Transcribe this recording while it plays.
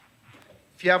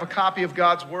If you have a copy of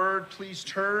God's Word, please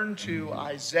turn to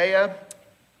Isaiah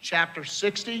chapter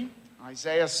 60.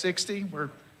 Isaiah 60, we're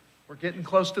getting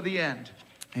close to the end.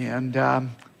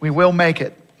 And we will make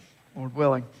it, Lord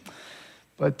willing.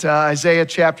 But Isaiah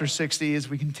chapter 60, as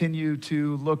we continue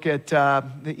to look at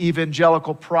the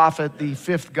evangelical prophet, the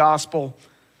fifth gospel,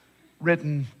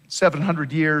 written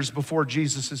 700 years before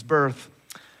Jesus' birth.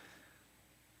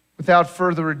 Without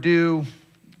further ado,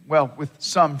 with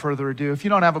some further ado, if you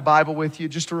don't have a Bible with you,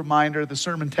 just a reminder, the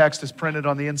sermon text is printed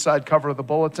on the inside cover of the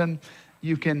bulletin.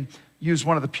 You can use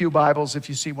one of the pew Bibles if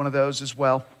you see one of those as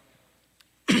well.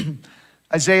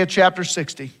 Isaiah chapter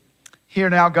 60. Hear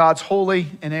now God's holy,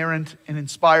 inerrant, and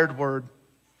inspired word.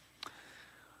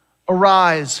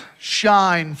 Arise,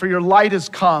 shine, for your light has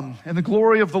come, and the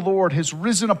glory of the Lord has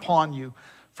risen upon you.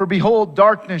 For behold,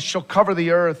 darkness shall cover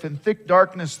the earth, and thick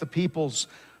darkness the peoples.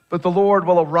 But the Lord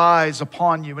will arise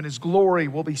upon you, and his glory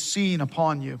will be seen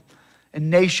upon you. And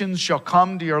nations shall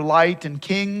come to your light, and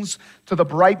kings to the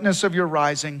brightness of your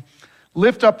rising.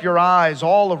 Lift up your eyes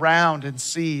all around and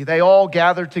see. They all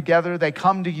gather together, they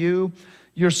come to you.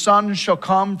 Your sons shall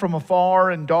come from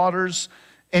afar, and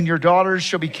your daughters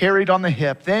shall be carried on the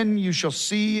hip. Then you shall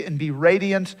see and be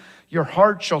radiant. Your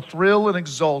heart shall thrill and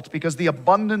exult, because the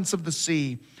abundance of the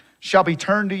sea shall be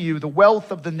turned to you. The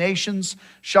wealth of the nations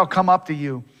shall come up to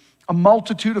you. A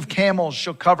multitude of camels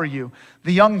shall cover you.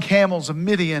 The young camels of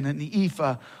Midian and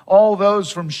Ephah, all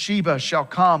those from Sheba shall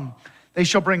come. They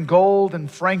shall bring gold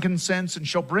and frankincense, and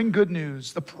shall bring good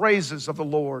news, the praises of the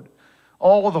Lord.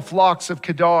 All the flocks of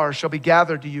Kedar shall be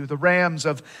gathered to you. The rams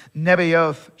of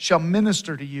Nebaioth shall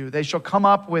minister to you. They shall come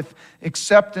up with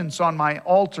acceptance on my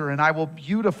altar, and I will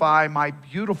beautify my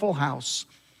beautiful house.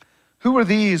 Who are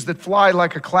these that fly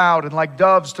like a cloud and like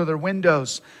doves to their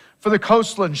windows? For the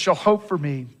coastlands shall hope for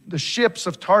me, the ships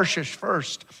of Tarshish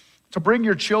first, to bring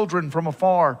your children from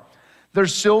afar.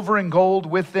 There's silver and gold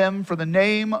with them for the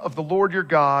name of the Lord your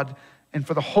God and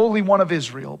for the Holy One of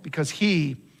Israel, because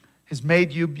he has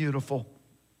made you beautiful.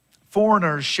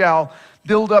 Foreigners shall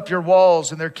build up your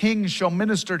walls, and their kings shall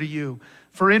minister to you.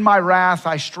 For in my wrath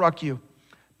I struck you,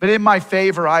 but in my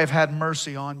favor I have had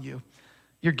mercy on you.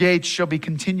 Your gates shall be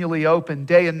continually open.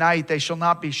 Day and night they shall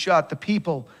not be shut.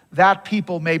 That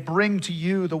people may bring to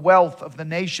you the wealth of the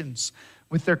nations,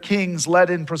 with their kings led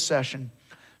in procession.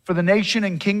 For the nation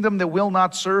and kingdom that will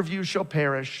not serve you shall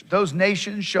perish. Those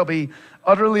nations shall be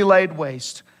utterly laid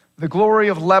waste. The glory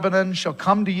of Lebanon shall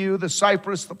come to you, the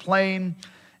cypress, the plane,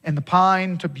 and the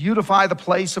pine, to beautify the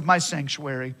place of my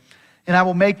sanctuary. And I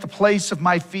will make the place of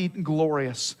my feet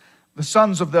glorious. The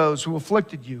sons of those who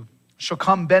afflicted you shall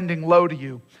come bending low to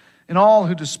you, and all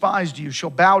who despised you shall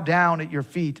bow down at your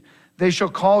feet. They shall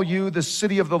call you the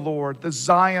city of the Lord, the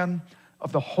Zion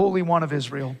of the Holy One of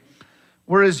Israel.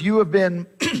 Whereas you have been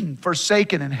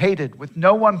forsaken and hated, with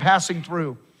no one passing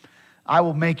through, I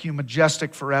will make you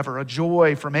majestic forever, a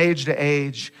joy from age to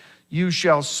age. You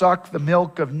shall suck the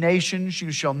milk of nations,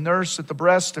 you shall nurse at the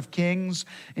breast of kings,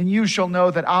 and you shall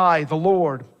know that I, the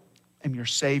Lord, am your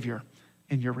Savior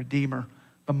and your Redeemer,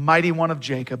 the mighty one of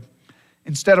Jacob.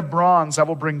 Instead of bronze, I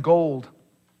will bring gold,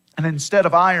 and instead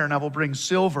of iron, I will bring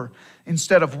silver.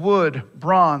 Instead of wood,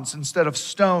 bronze. Instead of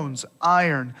stones,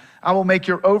 iron. I will make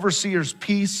your overseers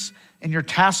peace and your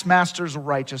taskmasters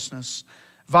righteousness.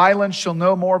 Violence shall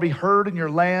no more be heard in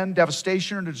your land,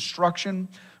 devastation or destruction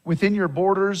within your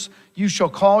borders. You shall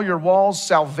call your walls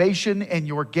salvation and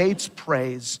your gates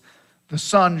praise. The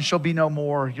sun shall be no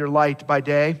more your light by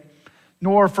day,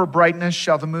 nor for brightness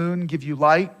shall the moon give you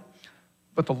light.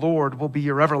 But the Lord will be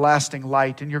your everlasting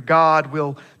light, and your God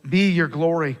will be your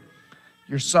glory.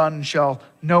 Your sun shall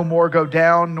no more go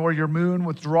down, nor your moon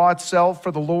withdraw itself,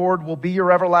 for the Lord will be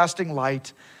your everlasting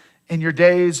light, and your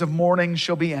days of mourning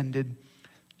shall be ended.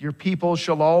 Your people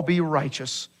shall all be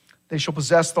righteous. They shall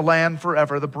possess the land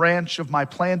forever, the branch of my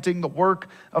planting, the work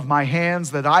of my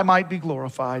hands, that I might be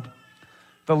glorified.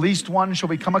 The least one shall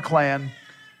become a clan,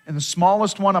 and the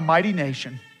smallest one a mighty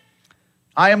nation.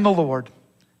 I am the Lord.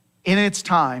 In its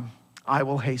time, I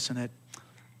will hasten it.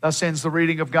 Thus ends the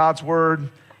reading of God's word.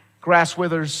 Grass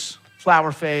withers,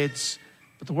 flower fades,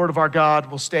 but the word of our God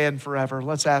will stand forever.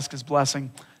 Let's ask his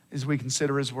blessing as we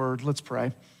consider his word. Let's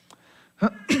pray.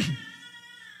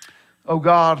 O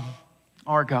God,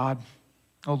 our God,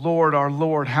 O Lord, our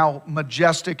Lord, how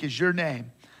majestic is your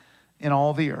name in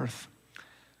all the earth.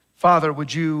 Father,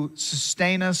 would you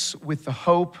sustain us with the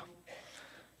hope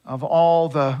of all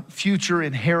the future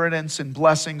inheritance and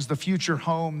blessings, the future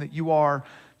home that you are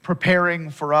preparing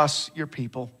for us, your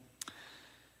people.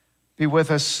 Be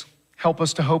with us. Help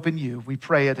us to hope in you. We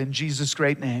pray it in Jesus'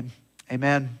 great name.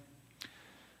 Amen.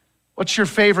 What's your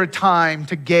favorite time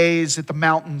to gaze at the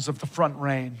mountains of the Front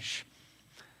Range?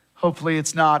 Hopefully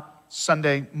it's not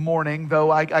Sunday morning, though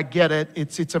I get it.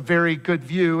 It's a very good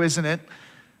view, isn't it?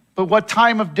 But what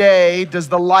time of day does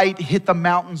the light hit the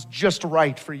mountains just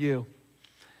right for you?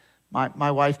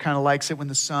 My wife kind of likes it when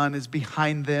the sun is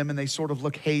behind them and they sort of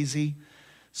look hazy.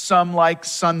 Some like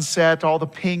sunset, all the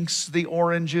pinks, the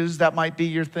oranges, that might be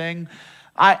your thing.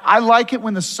 I like it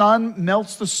when the sun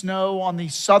melts the snow on the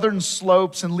southern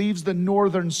slopes and leaves the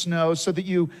northern snow so that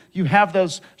you have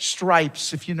those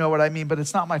stripes, if you know what I mean, but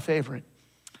it's not my favorite.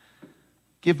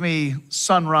 Give me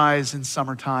sunrise in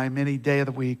summertime any day of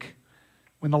the week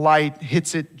when the light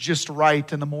hits it just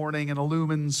right in the morning and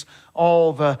illumines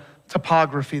all the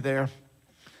topography there.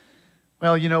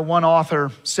 Well, you know, one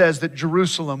author says that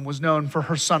Jerusalem was known for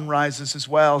her sunrises as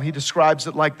well. He describes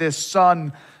it like this: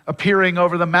 sun appearing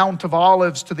over the Mount of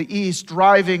Olives to the east,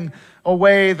 driving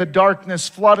away the darkness,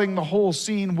 flooding the whole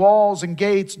scene, walls and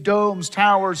gates, domes,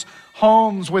 towers,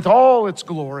 homes with all its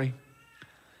glory.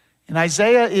 And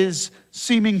Isaiah is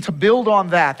seeming to build on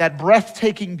that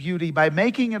breathtaking beauty by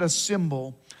making it a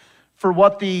symbol for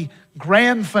what the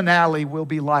grand finale will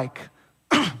be like.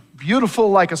 Beautiful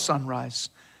like a sunrise,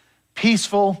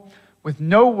 peaceful, with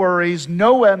no worries,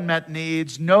 no unmet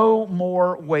needs, no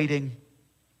more waiting.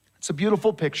 It's a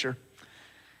beautiful picture.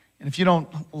 And if you don't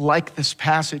like this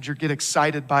passage or get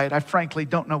excited by it, I frankly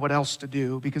don't know what else to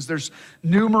do, because there's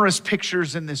numerous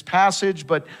pictures in this passage,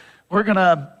 but we're going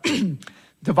to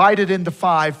divide it into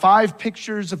five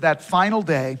pictures of that final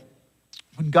day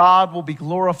when God will be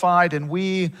glorified and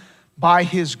we, by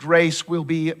his grace, will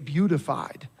be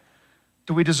beautified.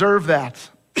 Do we deserve that?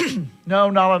 No,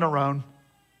 not on our own.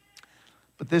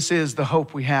 But this is the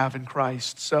hope we have in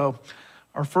Christ. So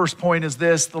our first point is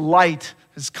this: the light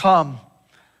has come.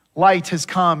 Light has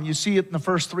come. You see it in the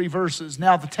first 3 verses.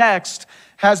 Now the text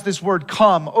has this word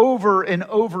come over and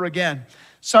over again.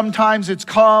 Sometimes it's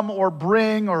come or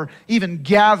bring or even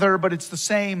gather, but it's the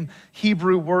same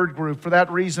Hebrew word group. For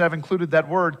that reason, I've included that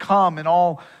word come in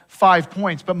all 5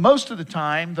 points. But most of the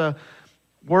time, the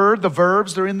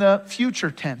verbs, they're in the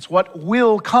future tense. What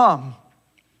will come?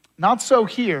 Not so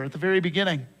here at the very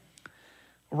beginning.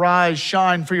 Arise,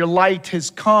 shine, for your light has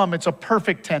come. It's a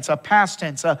perfect tense, a past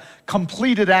tense, a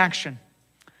completed action.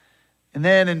 And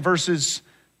then in verses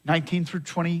 19 through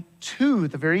 22,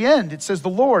 at the very end, it says the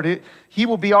Lord, he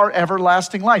will be our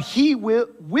everlasting light. He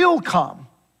will come.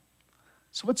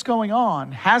 So what's going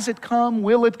on? Has it come?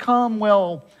 Will it come?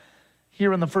 Well,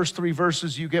 here in the first 3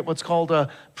 verses, you get what's called a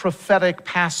prophetic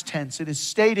past tense. It is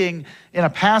stating in a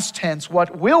past tense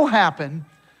what will happen,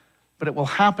 but it will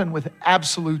happen with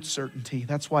absolute certainty.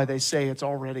 That's why they say it's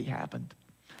already happened.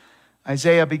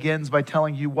 Isaiah begins by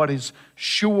telling you what is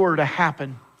sure to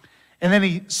happen. And then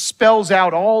he spells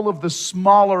out all of the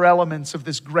smaller elements of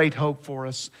this great hope for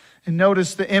us. And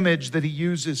notice the image that he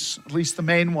uses, at least the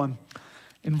main one.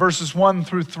 In verses 1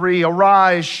 through 3,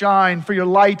 arise, shine, for your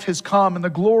light has come, and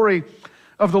the glory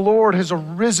of the Lord has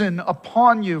arisen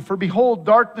upon you. For behold,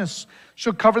 darkness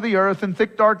shall cover the earth, and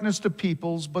thick darkness to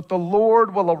peoples, but the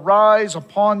Lord will arise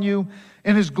upon you,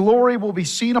 and his glory will be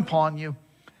seen upon you.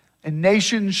 And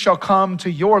nations shall come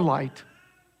to your light,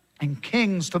 and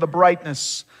kings to the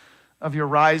brightness of your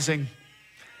rising.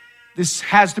 This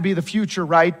has to be the future,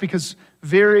 right? Because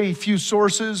very few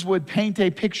sources would paint a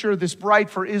picture this bright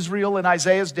for Israel in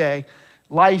Isaiah's day.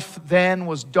 Life then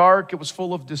was dark. It was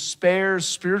full of despair,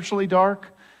 spiritually dark,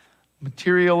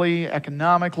 materially,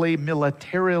 economically,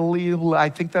 militarily, I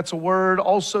think that's a word,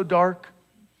 also dark.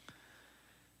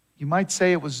 You might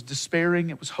say it was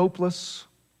despairing, it was hopeless.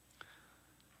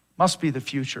 Must be the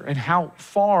future. And how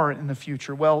far in the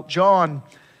future? Well, John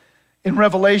in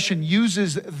Revelation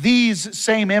uses these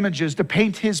same images to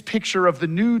paint his picture of the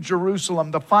new Jerusalem,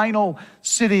 the final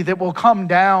city that will come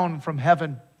down from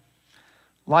heaven.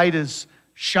 Light is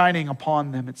shining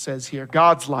upon them, it says here.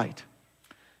 God's light.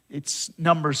 It's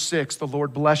number 6. The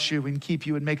Lord bless you and keep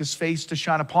you and make his face to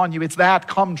shine upon you. It's that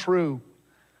come true.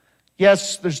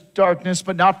 Yes, there's darkness,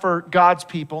 but not for God's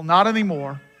people. Not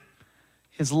anymore.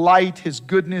 His light, his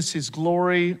goodness, his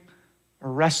glory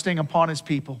are resting upon his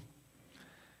people.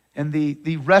 And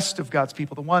the rest of God's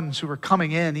people, the ones who are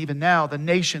coming in even now, the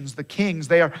nations, the kings,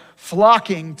 they are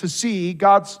flocking to see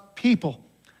God's people.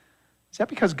 Is that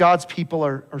because God's people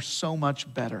are so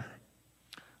much better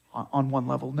on one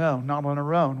level? No, not on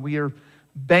our own. We are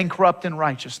bankrupt in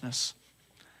righteousness.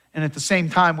 And at the same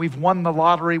time, we've won the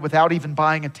lottery without even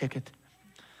buying a ticket.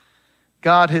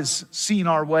 God has seen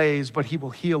our ways, but he will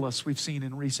heal us, we've seen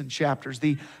in recent chapters.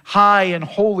 The high and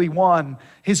holy one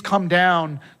has come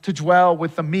down to dwell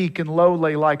with the meek and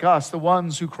lowly like us, the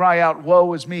ones who cry out,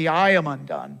 woe is me, I am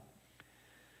undone.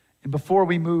 And before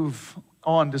we move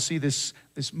on to see this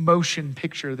motion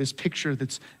picture, this picture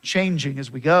that's changing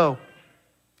as we go,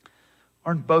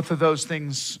 aren't both of those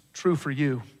things true for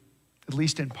you, at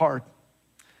least in part?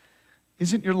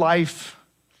 Isn't your life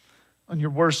on your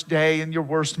worst day, in your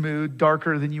worst mood,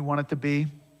 darker than you want it to be?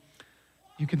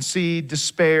 You can see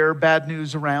despair, bad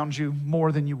news around you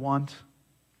more than you want.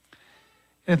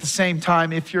 And at the same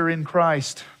time, if you're in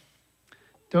Christ,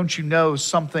 don't you know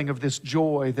something of this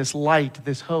joy, this light,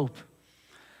 this hope?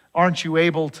 Aren't you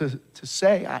able to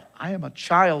say, I am a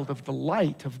child of the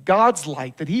light, of God's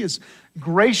light, that He has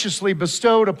graciously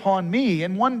bestowed upon me,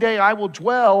 and one day I will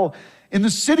dwell in the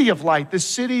city of light, this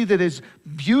city that is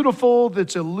beautiful,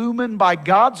 that's illumined by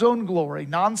God's own glory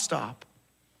nonstop.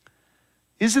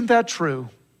 Isn't that true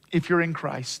if you're in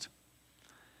Christ?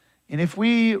 And if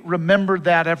we remembered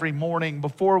that every morning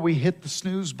before we hit the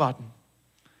snooze button,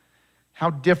 how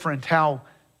different, how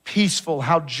peaceful,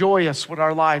 how joyous would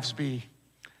our lives be?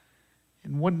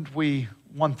 And wouldn't we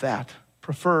want that,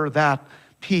 prefer that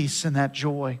peace and that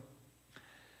joy?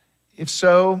 If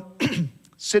so,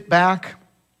 sit back,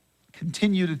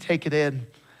 continue to take it in.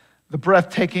 The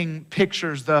breathtaking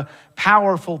pictures, the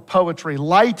powerful poetry.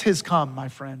 Light has come, my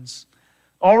friends.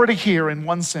 Already here in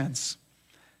one sense.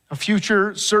 A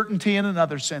future certainty in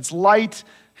another sense. Light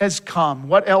has come.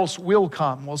 What else will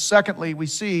come? Well, secondly, we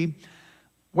see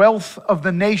wealth of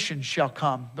the nation shall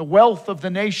come. The wealth of the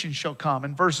nation shall come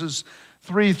in verses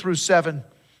 3 through 7.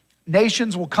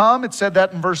 Nations will come. It said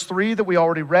that in verse 3 that we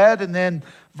already read. And then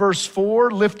verse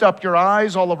 4, lift up your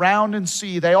eyes all around and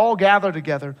see. They all gather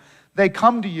together. They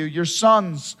come to you. Your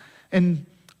sons and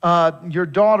your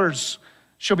daughters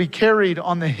shall be carried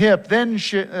on the hip. Then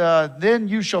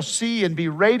you shall see and be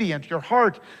radiant. Your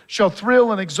heart shall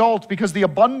thrill and exult, because the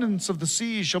abundance of the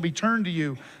seas shall be turned to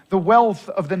you. The wealth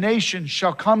of the nations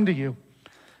shall come to you.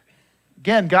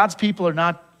 Again, God's people are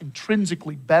not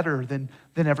intrinsically better than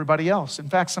everybody else. In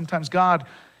fact, sometimes God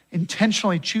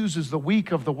intentionally chooses the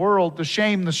weak of the world to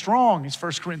shame the strong, as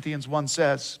 1 Corinthians 1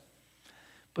 says.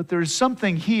 But there's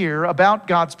something here about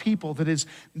God's people that is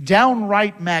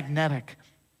downright magnetic.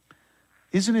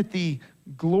 Isn't it the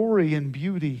glory and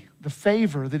beauty, the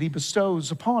favor that He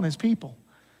bestows upon His people?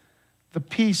 The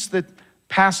peace that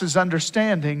passes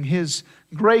understanding, His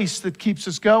grace that keeps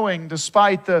us going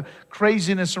despite the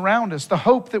craziness around us, the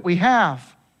hope that we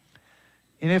have.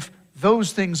 And if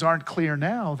those things aren't clear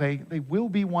now, they will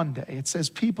be one day. It says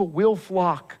people will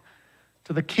flock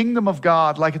to the kingdom of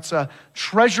God like it's a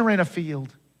treasure in a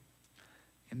field.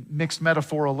 And mixed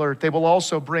metaphor alert, they will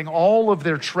also bring all of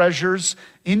their treasures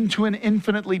into an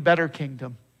infinitely better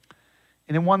kingdom.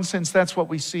 And in one sense, that's what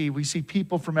we see. We see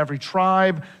people from every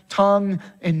tribe, tongue,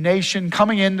 and nation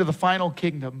coming into the final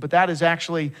kingdom. But that is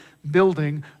actually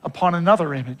building upon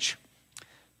another image.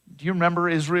 Do you remember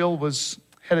Israel was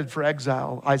headed for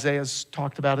exile? Isaiah's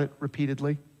talked about it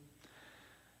repeatedly.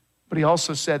 But he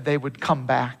also said they would come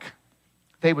back.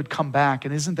 They would come back.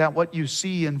 And isn't that what you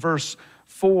see in verse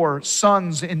 4?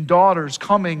 Sons and daughters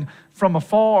coming from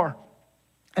afar.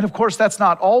 And of course, that's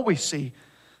not all we see.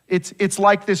 It's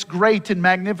like this great and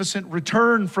magnificent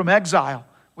return from exile,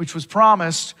 which was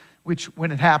promised, which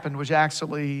when it happened was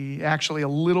actually a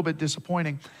little bit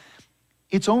disappointing.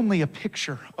 It's only a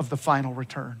picture of the final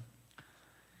return.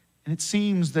 And it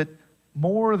seems that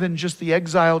more than just the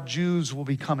exiled Jews will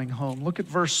be coming home. Look at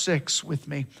verse 6 with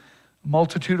me. A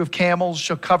multitude of camels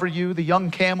shall cover you, the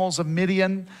young camels of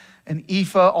Midian and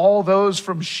Ephah, all those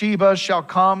from Sheba shall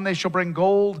come. They shall bring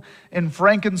gold and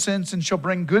frankincense and shall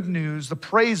bring good news, the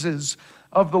praises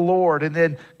of the Lord. And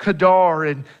then Kedar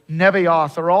and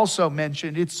Nebaioth are also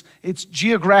mentioned. It's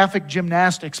geographic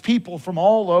gymnastics, people from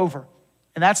all over.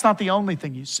 And that's not the only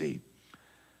thing you see.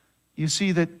 You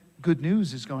see that good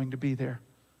news is going to be there.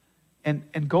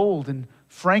 And gold and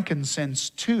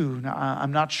frankincense too. Now,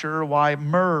 I'm not sure why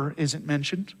myrrh isn't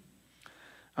mentioned.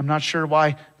 I'm not sure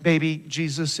why baby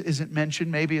Jesus isn't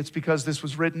mentioned. Maybe it's because this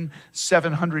was written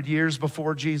 700 years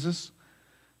before Jesus.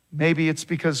 Maybe it's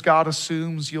because God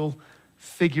assumes you'll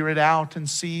figure it out and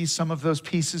see some of those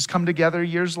pieces come together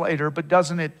years later. But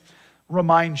doesn't it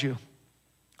remind you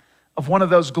of one of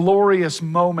those glorious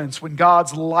moments when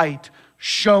God's light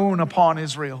shone upon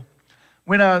Israel?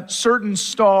 When a certain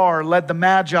star led the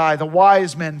Magi, the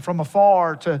wise men from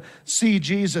afar, to see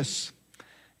Jesus.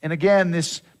 And again,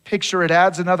 this picture, it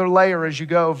adds another layer as you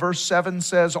go. Verse 7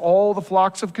 says, all the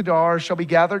flocks of Kedar shall be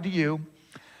gathered to you.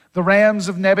 The rams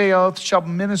of Nebaioth shall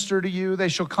minister to you. They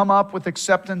shall come up with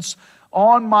acceptance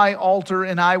on my altar,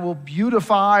 and I will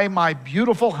beautify my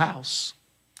beautiful house.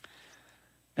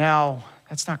 Now,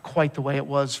 that's not quite the way it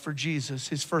was for Jesus.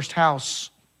 His first house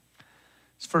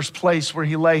His first place where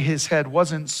he lay his head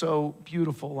wasn't so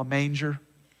beautiful, a manger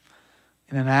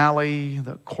in an alley,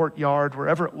 the courtyard,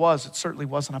 wherever it was. It certainly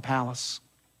wasn't a palace.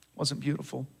 It wasn't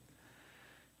beautiful.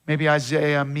 Maybe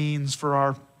Isaiah means for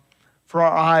our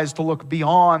eyes to look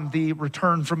beyond the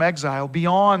return from exile,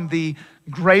 beyond the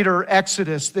greater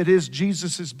exodus that is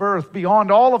Jesus' birth, beyond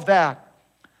all of that,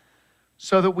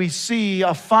 so that we see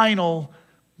a final,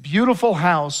 beautiful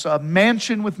house, a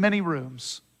mansion with many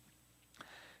rooms.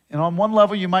 And on one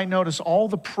level, you might notice all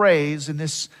the praise in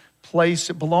this place,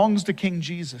 it belongs to King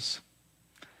Jesus.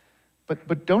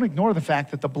 But don't ignore the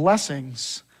fact that the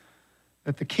blessings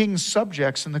that the king's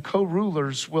subjects and the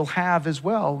co-rulers will have as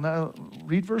well. Now,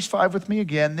 read verse 5 with me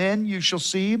again. Then you shall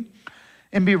see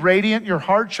and be radiant. Your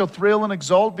heart shall thrill and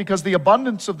exult, because the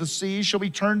abundance of the sea shall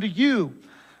be turned to you.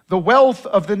 The wealth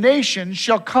of the nation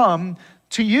shall come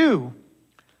to you.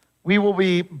 We will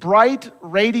be bright,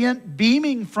 radiant,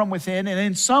 beaming from within, and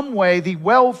in some way the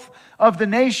wealth of the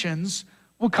nations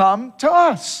will come to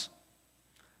us.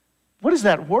 What is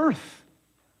that worth?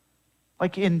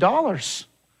 Like in dollars?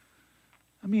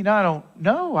 I mean, I don't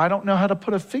know. I don't know how to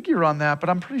put a figure on that, but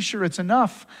I'm pretty sure it's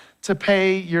enough to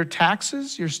pay your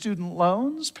taxes, your student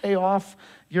loans, pay off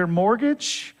your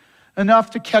mortgage,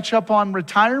 enough to catch up on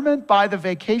retirement, buy the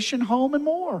vacation home, and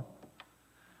more.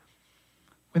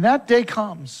 When that day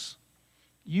comes,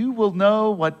 you will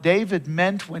know what David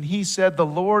meant when he said, "The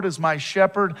Lord is my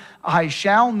shepherd, I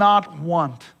shall not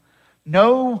want."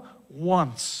 No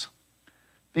wants,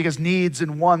 because needs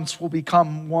and wants will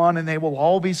become one, and they will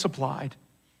all be supplied.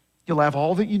 You'll have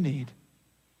all that you need.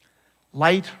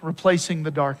 Light replacing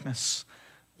the darkness.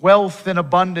 Wealth and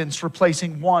abundance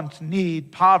replacing want,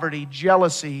 need, poverty,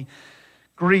 jealousy,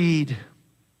 greed.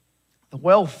 The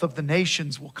wealth of the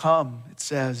nations will come, it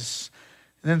says.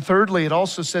 And then thirdly, it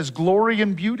also says, glory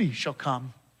and beauty shall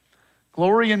come.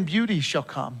 Glory and beauty shall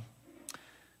come.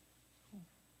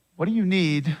 What do you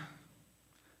need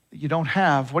that you don't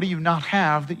have? What do you not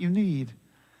have that you need?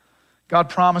 God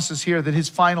promises here that his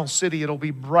final city, it'll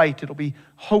be bright, it'll be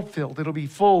hope-filled, it'll be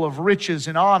full of riches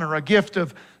and honor, a gift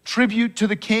of tribute to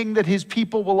the king that his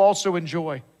people will also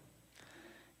enjoy.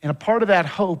 And a part of that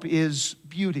hope is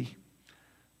beauty.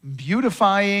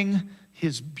 Beautifying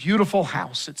his beautiful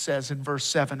house, it says in verse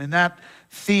 7. And that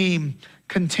theme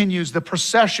continues. The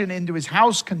procession into his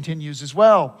house continues as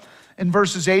well. In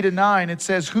verses 8 and 9, it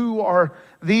says, "Who are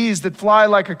these that fly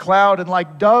like a cloud and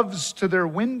like doves to their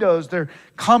windows?" They're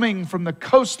coming from the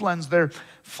coastlands. They're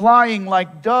flying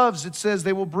like doves. It says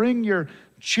they will bring your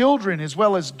children as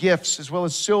well as gifts, as well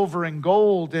as silver and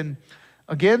gold. And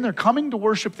again, they're coming to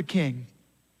worship the king.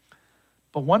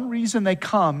 But one reason they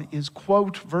come is,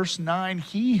 quote, verse 9,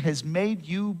 "He has made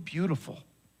you beautiful."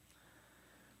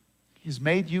 He's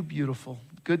made you beautiful.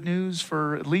 Good news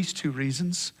for at least two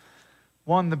reasons.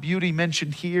 One, the beauty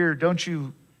mentioned here, don't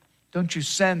you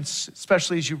sense,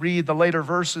 especially as you read the later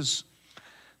verses,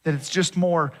 that it's just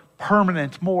more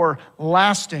permanent, more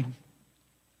lasting? And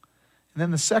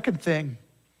then the second thing,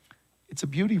 it's a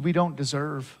beauty we don't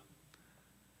deserve.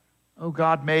 Oh,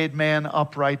 God made man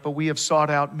upright, but we have sought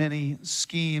out many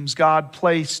schemes. God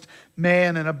placed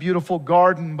man in a beautiful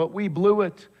garden, but we blew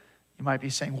it. You might be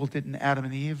saying, well, didn't Adam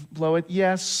and Eve blow it?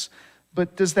 Yes,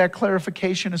 but does that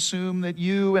clarification assume that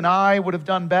you and I would have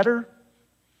done better?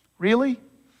 Really?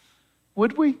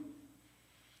 Would we?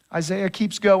 Isaiah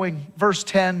keeps going. Verse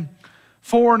 10,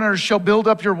 "Foreigners shall build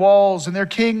up your walls, and their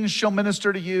kings shall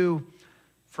minister to you.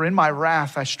 For in my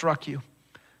wrath I struck you,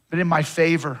 but in my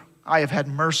favor I have had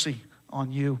mercy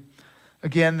on you."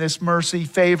 Again, this mercy,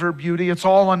 favor, beauty, it's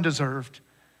all undeserved.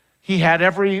 He had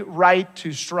every right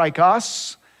to strike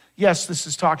us. Yes, this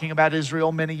is talking about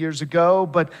Israel many years ago,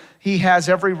 but he has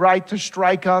every right to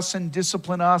strike us and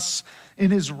discipline us in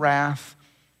his wrath.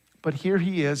 But here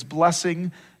he is,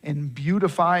 blessing and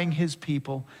beautifying his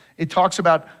people. It talks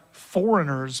about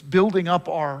foreigners building up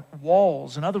our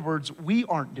walls. In other words, we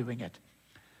aren't doing it.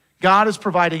 God is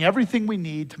providing everything we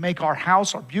need to make our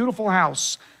house, our beautiful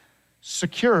house,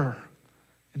 secure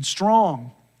and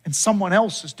strong, and someone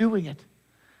else is doing it.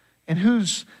 And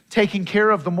who's taking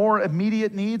care of the more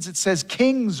immediate needs? It says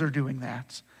kings are doing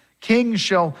that. Kings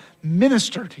shall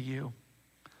minister to you.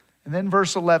 And then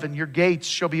verse 11, "Your gates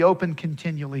shall be open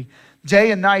continually.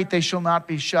 Day and night they shall not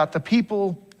be shut. That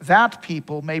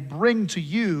people may bring to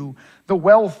you the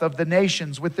wealth of the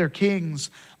nations with their kings,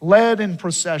 led in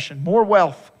procession." More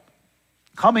wealth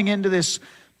coming into this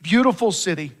beautiful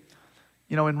city.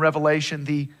 You know, in Revelation,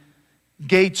 the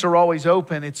gates are always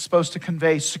open. It's supposed to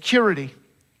convey security.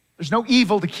 There's no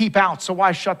evil to keep out, so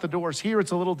why shut the doors? Here it's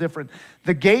a little different.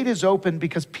 The gate is open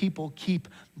because people keep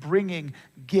bringing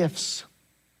gifts.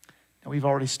 Now, we've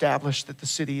already established that the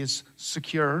city is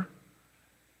secure,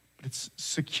 but it's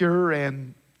secure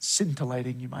and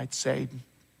scintillating, you might say,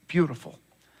 beautiful.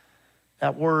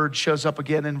 That word shows up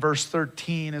again in verse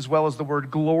 13, as well as the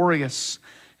word glorious.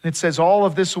 And it says all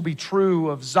of this will be true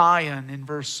of Zion in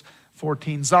verse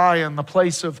 14. Zion, the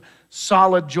place of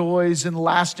solid joys and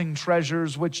lasting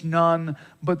treasures, which none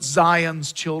but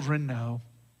Zion's children know.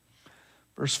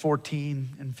 Verse 14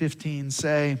 and 15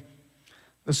 say,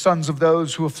 the sons of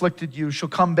those who afflicted you shall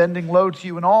come bending low to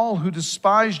you, and all who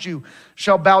despised you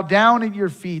shall bow down at your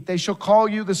feet. They shall call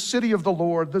you the city of the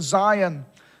Lord, the Zion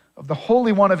of the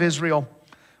Holy One of Israel.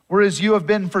 Whereas you have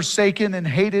been forsaken and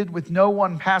hated with no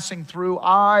one passing through,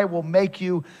 I will make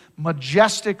you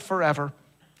majestic forever,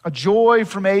 a joy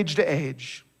from age to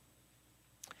age.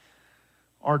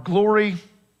 Are glory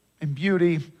and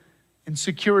beauty and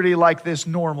security like this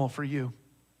normal for you?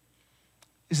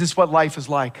 Is this what life is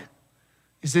like?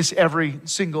 Is this every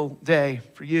single day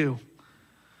for you?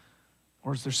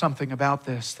 Or is there something about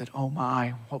this that, oh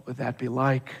my, what would that be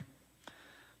like?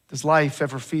 Does life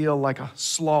ever feel like a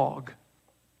slog?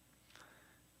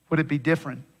 Would it be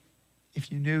different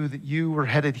if you knew that you were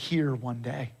headed here one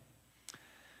day?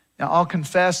 Now, I'll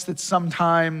confess that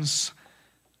sometimes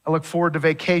I look forward to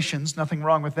vacations, nothing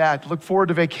wrong with that. Look forward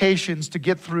to vacations to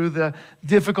get through the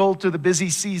difficult or the busy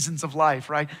seasons of life,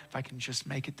 right? If I can just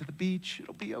make it to the beach,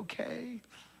 it'll be okay.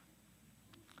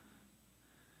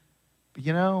 But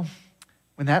you know,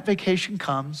 when that vacation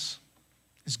comes,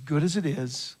 as good as it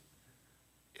is,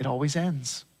 it always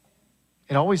ends.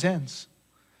 It always ends.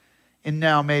 And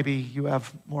now maybe you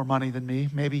have more money than me.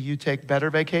 Maybe you take better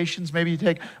vacations. Maybe you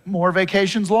take more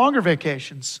vacations, longer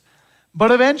vacations.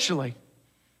 But eventually,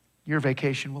 your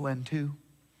vacation will end too.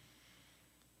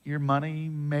 Your money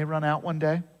may run out one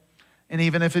day. And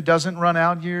even if it doesn't run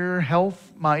out, your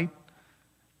health might.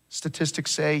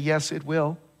 Statistics say, yes, it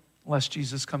will, unless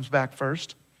Jesus comes back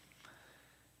first.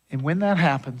 And when that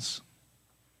happens,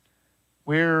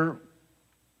 where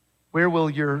will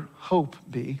your hope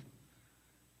be?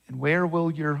 And where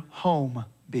will your home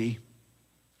be?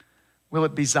 Will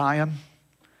it be Zion,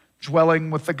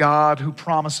 dwelling with the God who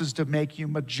promises to make you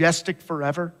majestic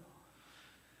forever?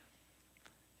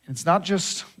 And it's not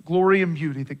just glory and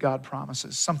beauty that God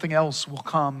promises. Something else will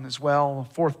come as well.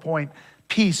 Fourth point,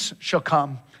 peace shall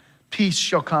come. Peace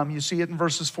shall come. You see it in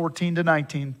verses 14 to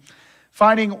 19.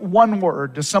 Finding one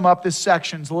word to sum up this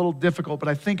section is a little difficult, but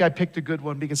I think I picked a good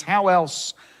one, because how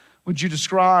else would you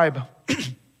describe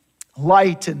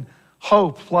light and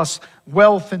hope, plus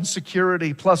wealth and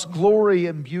security, plus glory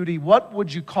and beauty? What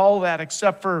would you call that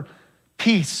except for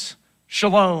peace?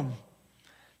 Shalom.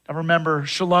 Now remember,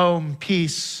 shalom,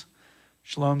 peace.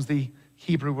 Shalom's the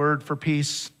Hebrew word for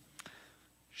peace.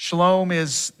 Shalom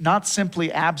is not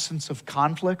simply absence of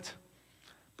conflict,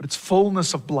 but it's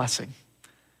fullness of blessing.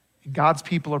 And God's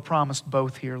people are promised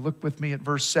both here. Look with me at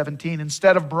verse 17.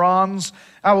 Instead of bronze,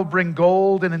 I will bring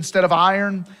gold, and instead of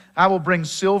iron, I will bring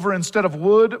silver. Instead of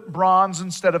wood, bronze.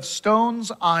 Instead of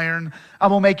stones, iron. I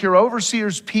will make your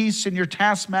overseers peace and your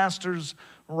taskmasters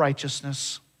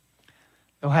righteousness.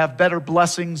 They'll have better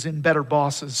blessings and better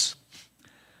bosses.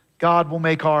 God will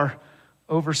make our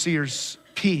overseers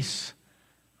peace,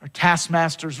 our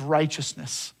taskmasters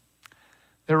righteousness.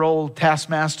 Their old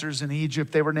taskmasters in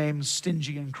Egypt, they were named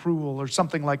stingy and cruel or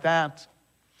something like that.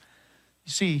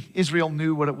 You see, Israel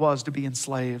knew what it was to be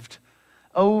enslaved.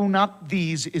 Oh, not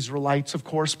these Israelites, of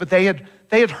course, but they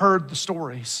had heard the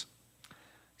stories.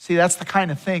 See, that's the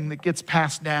kind of thing that gets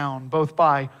passed down, both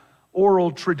by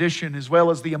oral tradition as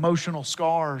well as the emotional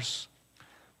scars,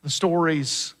 the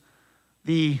stories,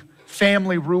 the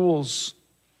family rules.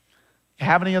 You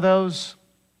have any of those?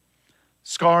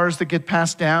 Scars that get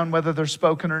passed down, whether they're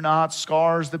spoken or not.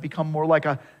 Scars that become more like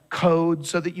a code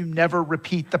so that you never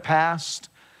repeat the past.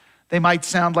 They might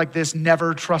sound like this: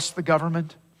 never trust the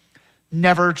government.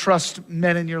 Never trust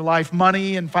men in your life.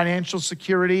 Money and financial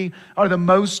security are the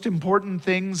most important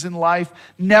things in life.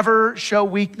 Never show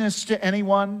weakness to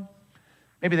anyone.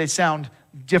 Maybe they sound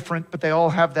different, but they all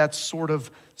have that sort of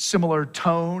similar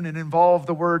tone and involve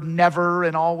the word never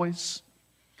and always.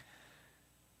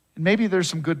 And maybe there's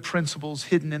some good principles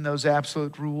hidden in those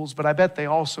absolute rules, but I bet they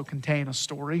also contain a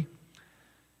story,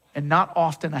 and not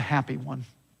often a happy one.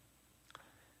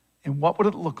 And what would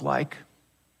it look like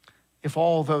if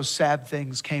all those sad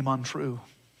things came untrue?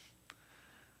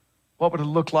 What would it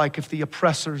look like if the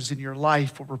oppressors in your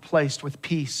life were replaced with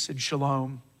peace and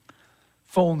shalom,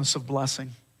 fullness of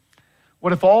blessing?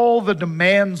 What if all the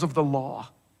demands of the law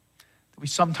that we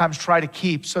sometimes try to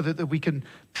keep so that we can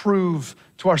prove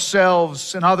to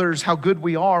ourselves and others how good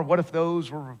we are, what if those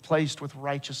were replaced with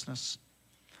righteousness?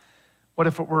 What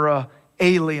if it were a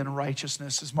alien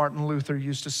righteousness, as Martin Luther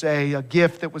used to say, a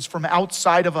gift that was from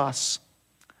outside of us?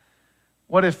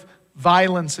 What if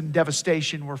violence and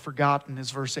devastation were forgotten,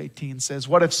 as verse 18 says?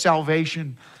 What if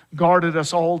salvation guarded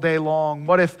us all day long?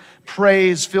 What if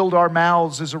praise filled our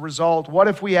mouths as a result? What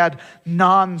if we had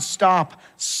nonstop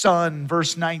sun,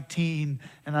 verse 19?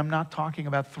 And I'm not talking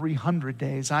about 300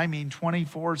 days. I mean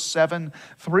 24/7,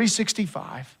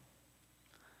 365.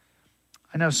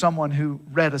 I know someone who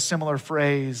read a similar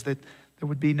phrase, that there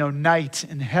would be no night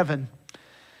in heaven.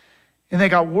 And they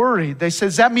got worried. They said,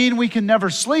 does that mean we can never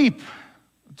sleep?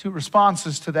 Two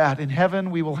responses to that. In heaven,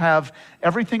 we will have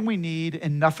everything we need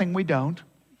and nothing we don't.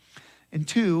 And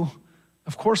two,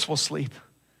 of course we'll sleep.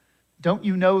 Don't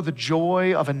you know the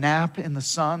joy of a nap in the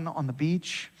sun on the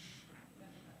beach?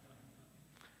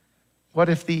 What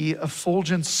if the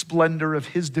effulgent splendor of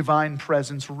his divine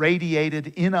presence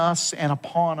radiated in us and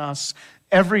upon us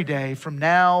every day from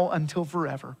now until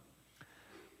forever?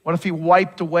 What if he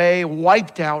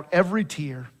wiped out every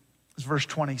tear, as verse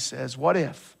 20 says? What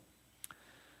if?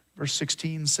 Verse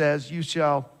 16 says, you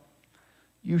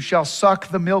shall suck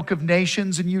the milk of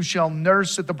nations, and you shall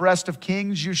nurse at the breast of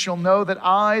kings. You shall know that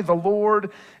I, the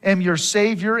Lord, am your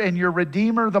Savior and your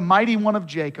Redeemer, the mighty one of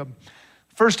Jacob.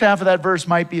 First half of that verse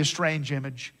might be a strange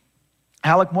image.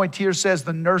 Alec Moitier says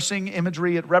the nursing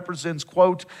imagery, it represents,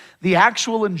 quote, the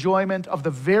actual enjoyment of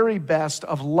the very best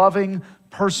of loving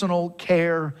personal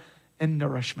care and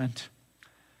nourishment.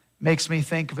 Makes me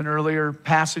think of an earlier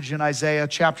passage in Isaiah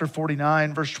chapter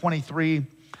 49, verse 23.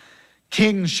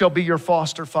 Kings shall be your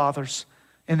foster fathers,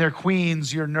 and their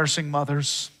queens your nursing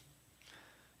mothers.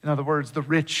 In other words, the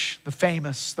rich, the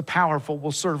famous, the powerful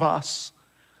will serve us,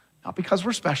 not because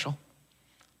we're special,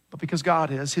 but because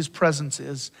God is, his presence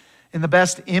is. In the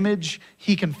best image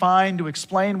he can find to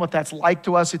explain what that's like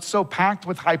to us, it's so packed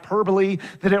with hyperbole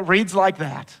that it reads like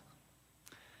that.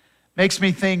 Makes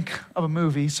me think of a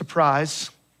movie,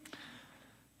 surprise.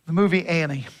 The movie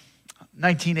Annie,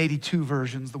 1982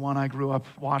 version's the one I grew up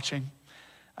watching.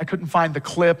 I couldn't find the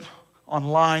clip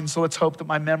online, so let's hope that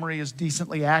my memory is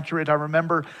decently accurate. I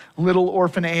remember little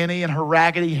orphan Annie and her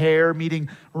raggedy hair meeting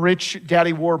rich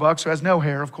Daddy Warbucks, who has no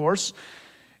hair, of course.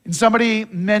 And somebody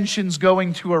mentions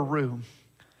going to a room,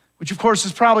 which of course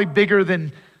is probably nicer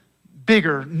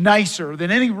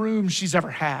than any room she's ever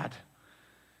had.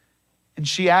 And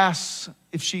she asks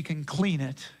if she can clean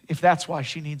it, if that's why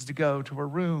she needs to go to her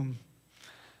room,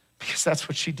 because that's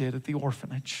what she did at the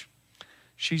orphanage.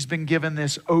 She's been given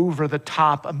this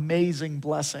over-the-top, amazing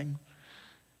blessing,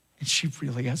 and she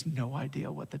really has no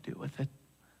idea what to do with it.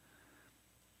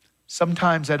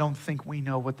 Sometimes I don't think we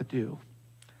know what to do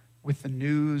with the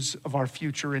news of our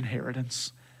future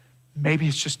inheritance. Maybe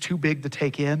it's just too big to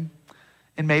take in,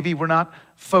 and maybe we're not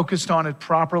focused on it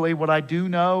properly. What I do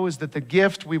know is that the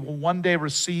gift we will one day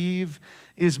receive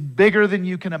is bigger than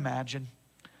you can imagine.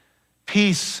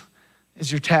 Peace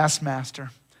is your taskmaster.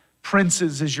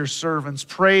 Princes as your servants.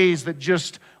 Praise that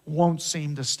just won't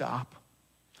seem to stop.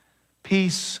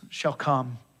 Peace shall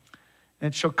come, and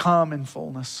it shall come in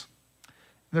fullness.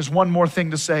 There's one more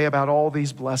thing to say about all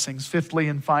these blessings. Fifthly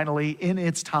and finally, in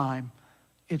its time,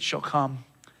 it shall come.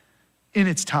 In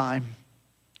its time,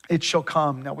 it shall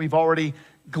come. Now, we've already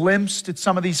glimpsed at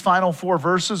some of these final four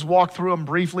verses, walk through them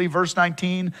briefly. Verse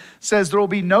 19 says there will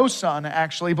be no sun,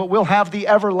 actually, but we'll have the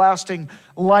everlasting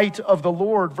light of the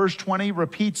Lord. Verse 20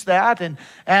 repeats that and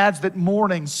adds that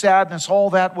mourning, sadness, all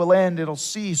that will end. It'll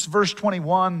cease. Verse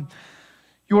 21,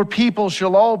 your people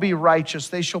shall all be righteous.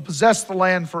 They shall possess the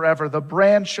land forever, the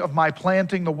branch of my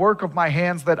planting, the work of my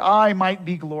hands, that I might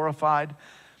be glorified.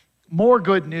 More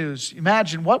good news.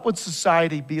 Imagine, what would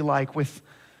society be like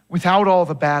without all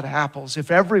the bad apples if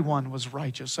everyone was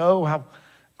righteous? Oh, how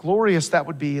glorious that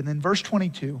would be. And then verse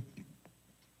 22,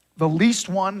 the least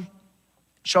one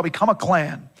shall become a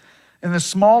clan, and the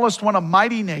smallest one a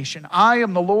mighty nation. I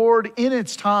am the Lord. In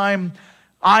its time,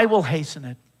 I will hasten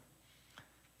it.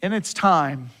 In its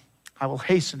time, I will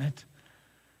hasten it.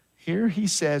 Here he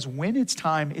says, when it's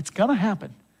time, it's going to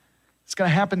happen. It's going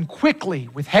to happen quickly,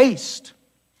 with haste.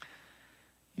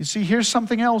 You see, here's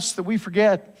something else that we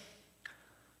forget.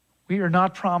 We are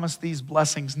not promised these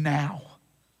blessings now,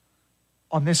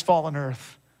 on this fallen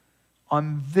earth,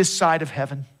 on this side of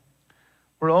heaven.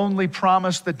 We're only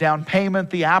promised the down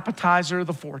payment, the appetizer,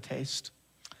 the foretaste.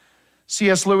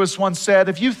 C.S. Lewis once said,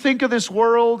 if you think of this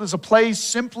world as a place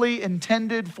simply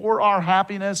intended for our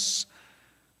happiness,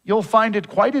 you'll find it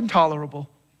quite intolerable.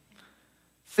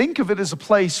 Think of it as a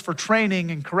place for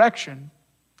training and correction,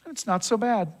 and it's not so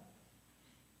bad.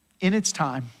 In its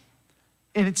time.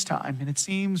 And it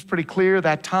seems pretty clear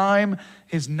that time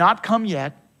has not come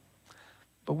yet.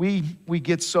 But we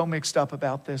get so mixed up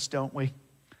about this, don't we?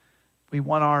 We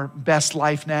want our best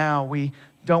life now. We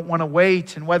don't want to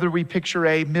wait. And whether we picture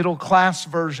a middle-class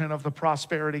version of the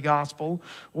prosperity gospel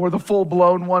or the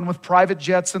full-blown one with private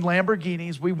jets and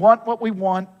Lamborghinis, we want what we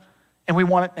want, and we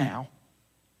want it now.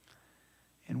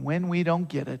 And when we don't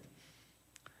get it,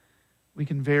 we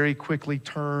can very quickly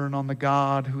turn on the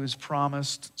God who has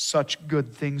promised such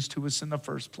good things to us in the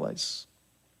first place.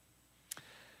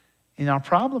 And our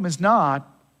problem is not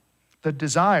the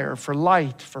desire for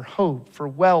light, for hope, for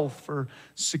wealth, for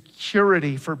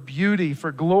security, for beauty,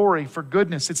 for glory, for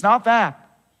goodness. It's not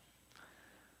that.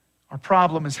 Our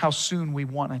problem is how soon we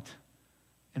want it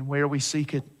and where we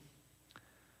seek it.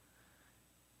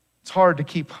 It's hard to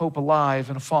keep hope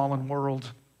alive in a fallen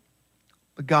world,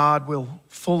 but God will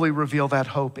fully reveal that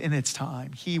hope in its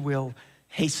time. He will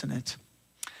hasten it.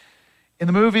 In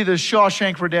the movie The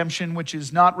Shawshank Redemption, which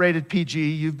is not rated PG,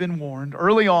 you've been warned,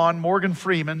 early on, Morgan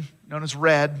Freeman, known as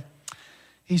Red,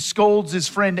 he scolds his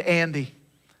friend Andy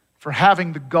for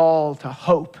having the gall to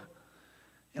hope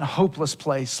in a hopeless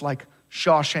place like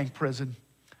Shawshank Prison.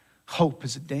 Hope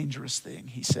is a dangerous thing,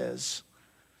 he says.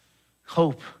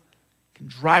 Hope can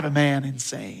drive a man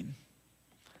insane.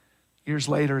 Years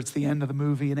later, it's the end of the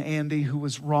movie, and Andy, who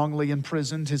was wrongly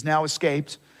imprisoned, has now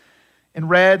escaped. And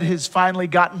Red has finally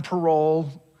gotten parole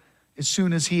as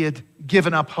soon as he had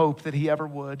given up hope that he ever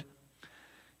would.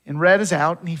 And Red is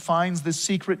out, and he finds this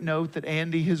secret note that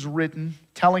Andy has written,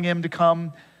 telling him to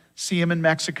come see him in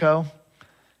Mexico.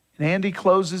 And Andy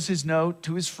closes his note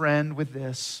to his friend with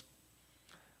this: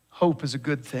 hope is a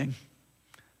good thing,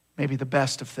 maybe the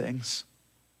best of things.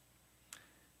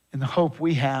 And the hope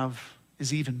we have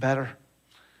is even better.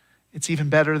 It's even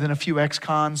better than a few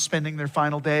ex-cons spending their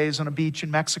final days on a beach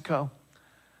in Mexico.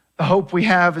 The hope we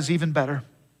have is even better.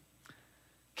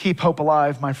 Keep hope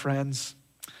alive, my friends,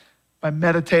 by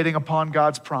meditating upon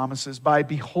God's promises, by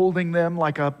beholding them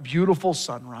like a beautiful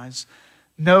sunrise.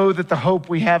 Know that the hope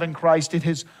we have in Christ, it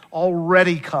has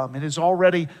already come. It has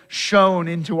already shone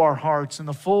into our hearts. And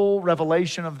the full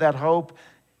revelation of that hope,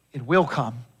 it will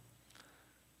come.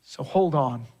 So hold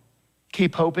on.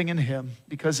 Keep hoping in him,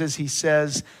 because as he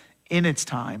says, in its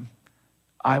time,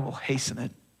 I will hasten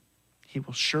it. He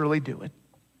will surely do it.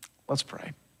 Let's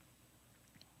pray.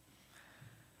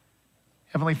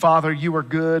 Heavenly Father, you are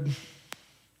good.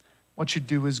 What you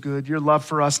do is good. Your love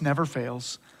for us never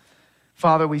fails.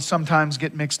 Father, we sometimes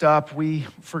get mixed up. We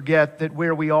forget that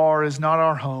where we are is not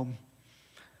our home.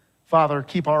 Father,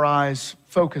 keep our eyes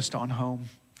focused on home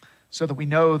so that we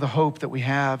know the hope that we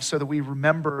have, so that we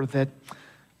remember that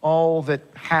all that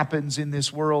happens in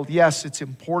this world, yes, it's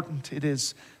important. It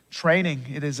is training.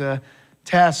 It is a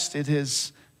test. It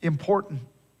is important.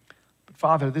 But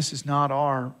Father, this is not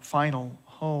our final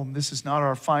home. This is not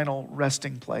our final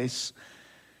resting place.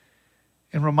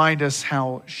 And remind us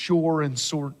how sure and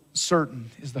certain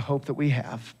is the hope that we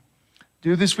have.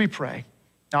 Do this, we pray,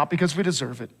 not because we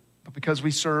deserve it, but because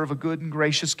we serve a good and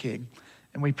gracious King.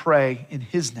 And we pray in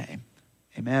his name.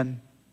 Amen.